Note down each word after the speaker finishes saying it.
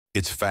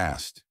It's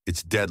fast,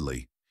 it's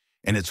deadly,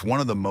 and it's one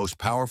of the most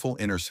powerful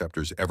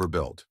interceptors ever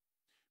built.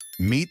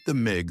 Meet the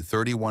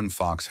MiG-31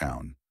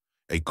 Foxhound,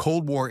 a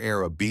Cold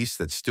War-era beast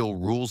that still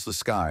rules the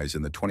skies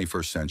in the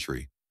 21st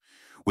century.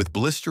 With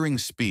blistering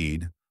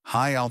speed,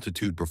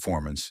 high-altitude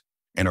performance,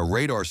 and a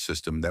radar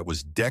system that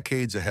was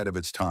decades ahead of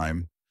its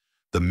time,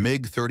 the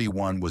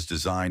MiG-31 was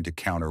designed to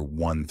counter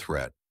one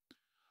threat: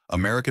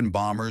 American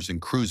bombers and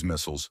cruise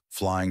missiles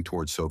flying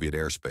toward Soviet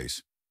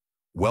airspace.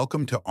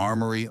 Welcome to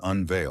Armory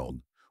Unveiled,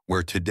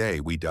 where today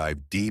we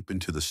dive deep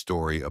into the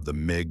story of the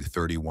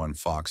MiG-31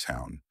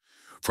 Foxhound,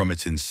 from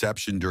its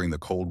inception during the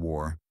Cold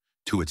War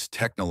to its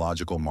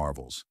technological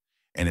marvels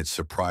and its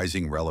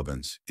surprising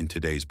relevance in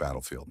today's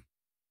battlefield.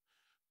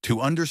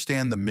 To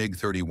understand the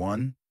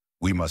MiG-31,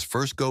 we must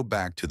first go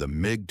back to the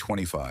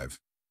MiG-25.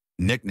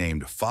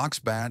 Nicknamed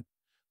Foxbat,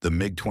 the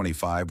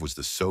MiG-25 was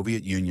the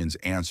Soviet Union's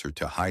answer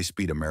to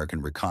high-speed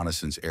American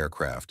reconnaissance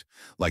aircraft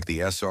like the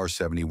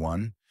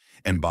SR-71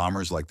 and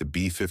bombers like the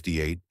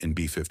B-58 and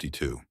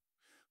B-52.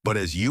 But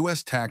as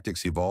U.S.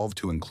 tactics evolved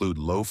to include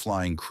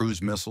low-flying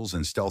cruise missiles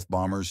and stealth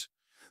bombers,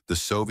 the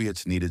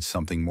Soviets needed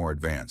something more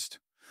advanced: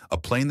 a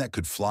plane that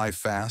could fly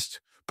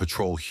fast,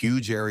 patrol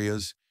huge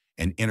areas,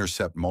 and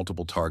intercept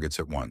multiple targets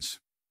at once.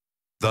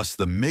 Thus,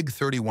 the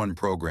MiG-31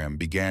 program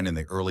began in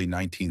the early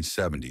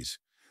 1970s,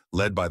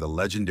 led by the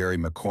legendary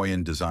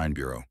Mikoyan Design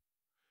Bureau.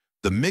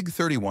 The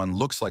MiG-31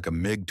 looks like a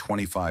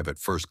MiG-25 at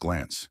first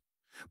glance,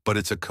 but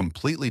it's a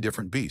completely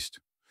different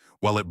beast.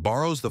 While it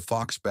borrows the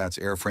Foxbat's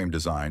airframe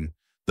design,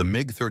 the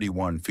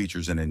MiG-31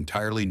 features an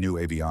entirely new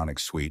avionics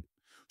suite,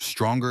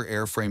 stronger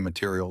airframe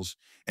materials,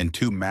 and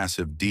two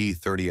massive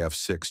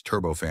D-30F6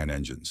 turbofan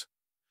engines.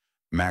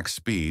 Max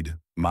speed,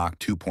 Mach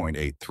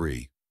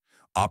 2.83.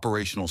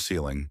 Operational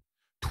ceiling,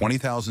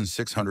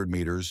 20,600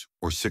 meters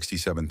or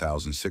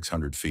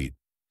 67,600 feet.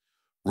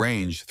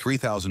 Range,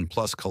 3,000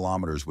 plus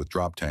kilometers with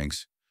drop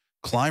tanks.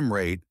 Climb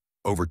rate,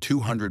 over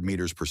 200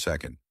 meters per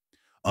second.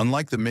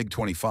 Unlike the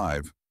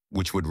MiG-25,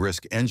 which would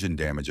risk engine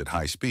damage at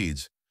high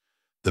speeds,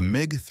 the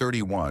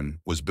MiG-31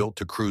 was built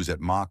to cruise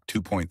at Mach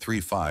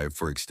 2.35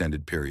 for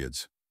extended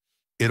periods.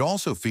 It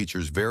also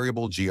features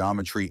variable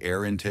geometry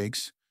air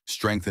intakes,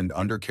 strengthened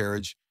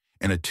undercarriage,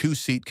 and a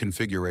two-seat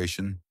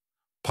configuration: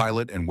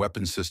 pilot and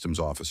weapons systems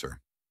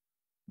officer.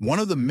 One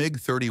of the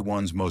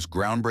MiG-31's most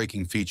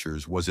groundbreaking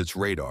features was its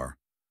radar,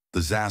 the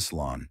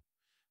Zaslon.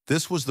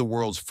 This was the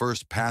world's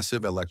first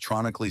passive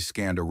electronically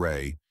scanned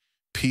array,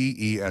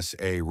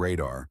 PESA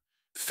radar,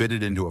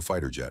 fitted into a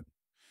fighter jet.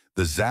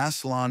 The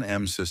Zaslon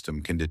M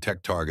system can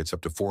detect targets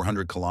up to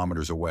 400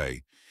 kilometers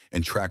away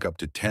and track up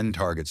to 10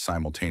 targets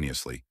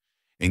simultaneously,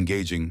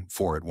 engaging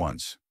 4 at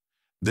once.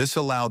 This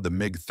allowed the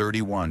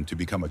MiG-31 to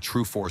become a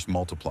true force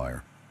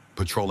multiplier,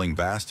 patrolling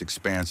vast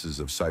expanses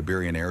of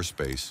Siberian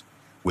airspace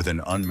with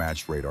an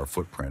unmatched radar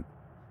footprint.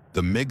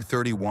 The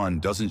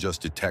MiG-31 doesn't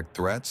just detect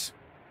threats,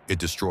 it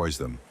destroys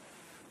them.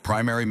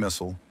 Primary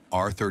missile,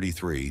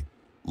 R-33,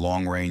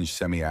 long-range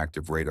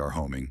semi-active radar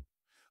homing.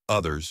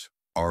 Others,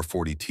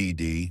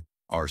 R-40TD,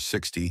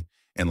 R-60,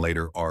 and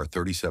later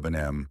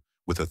R-37M,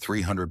 with a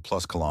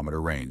 300-plus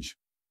kilometer range.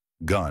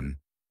 Gun,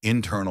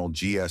 internal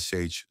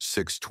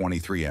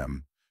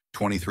GSH-623M,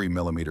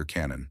 23mm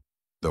cannon,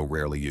 though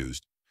rarely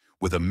used,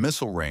 with a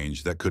missile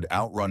range that could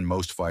outrun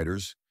most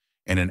fighters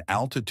and an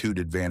altitude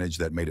advantage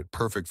that made it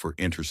perfect for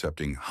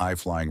intercepting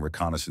high-flying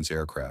reconnaissance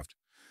aircraft.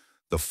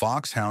 The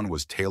Foxhound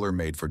was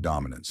tailor-made for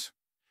dominance.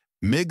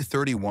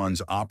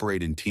 MiG-31s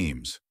operate in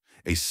teams.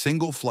 A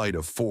single flight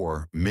of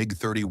 4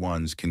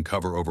 MiG-31s can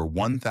cover over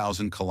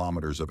 1,000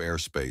 kilometers of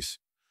airspace,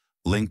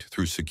 linked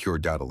through secure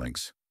data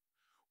links.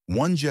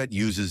 One jet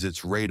uses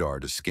its radar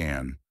to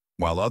scan,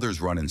 while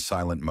others run in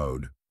silent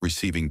mode,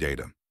 receiving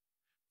data.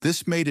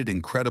 This made it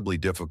incredibly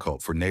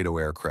difficult for NATO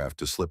aircraft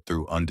to slip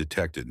through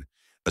undetected,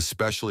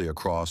 especially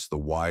across the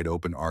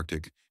wide-open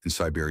Arctic and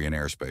Siberian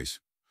airspace.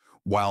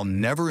 While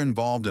never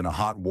involved in a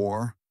hot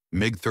war,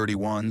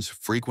 MiG-31s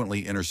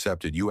frequently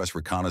intercepted U.S.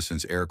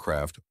 reconnaissance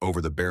aircraft over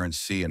the Barents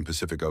Sea and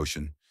Pacific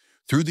Ocean.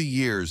 Through the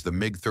years, the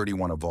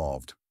MiG-31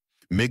 evolved.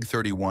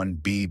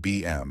 MiG-31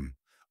 BBM,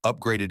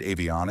 upgraded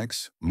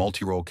avionics,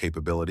 multi-role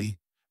capability;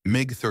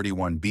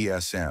 MiG-31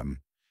 BSM,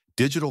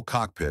 digital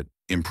cockpit,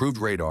 improved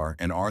radar,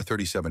 and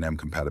R-37M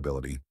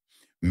compatibility;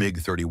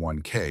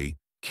 MiG-31K,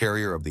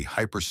 carrier of the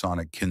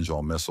hypersonic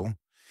Kinzhal missile;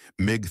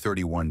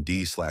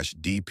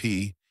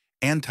 MiG-31D/DP,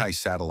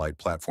 anti-satellite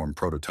platform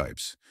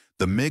prototypes.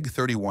 The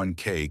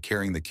MiG-31K,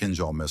 carrying the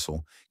Kinzhal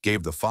missile,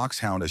 gave the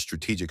Foxhound a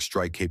strategic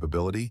strike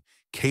capability,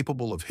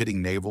 capable of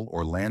hitting naval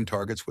or land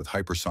targets with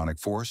hypersonic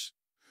force.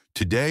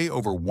 Today,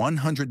 over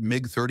 100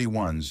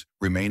 MiG-31s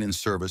remain in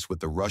service with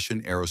the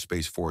Russian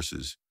aerospace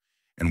forces,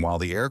 and while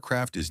the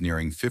aircraft is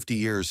nearing 50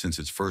 years since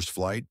its first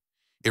flight,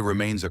 it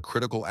remains a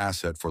critical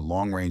asset for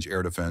long-range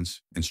air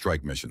defense and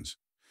strike missions.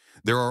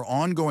 There are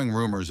ongoing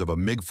rumors of a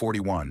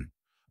MiG-41,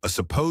 a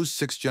supposed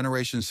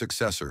sixth-generation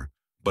successor,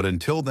 but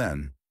until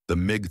then, the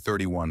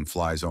MiG-31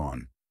 flies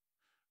on.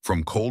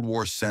 From Cold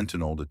War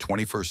Sentinel to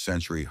 21st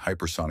century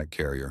hypersonic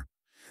carrier,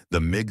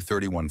 the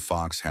MiG-31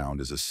 Foxhound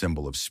is a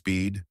symbol of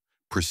speed,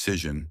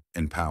 precision,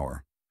 and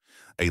power.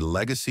 A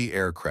legacy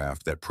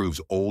aircraft that proves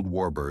old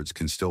warbirds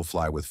can still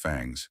fly with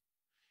fangs.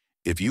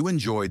 If you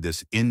enjoyed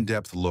this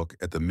in-depth look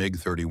at the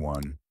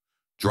MiG-31,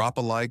 drop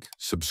a like,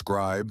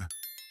 subscribe,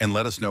 and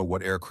let us know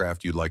what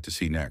aircraft you'd like to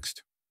see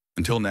next.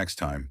 Until next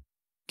time,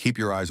 keep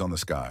your eyes on the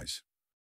skies.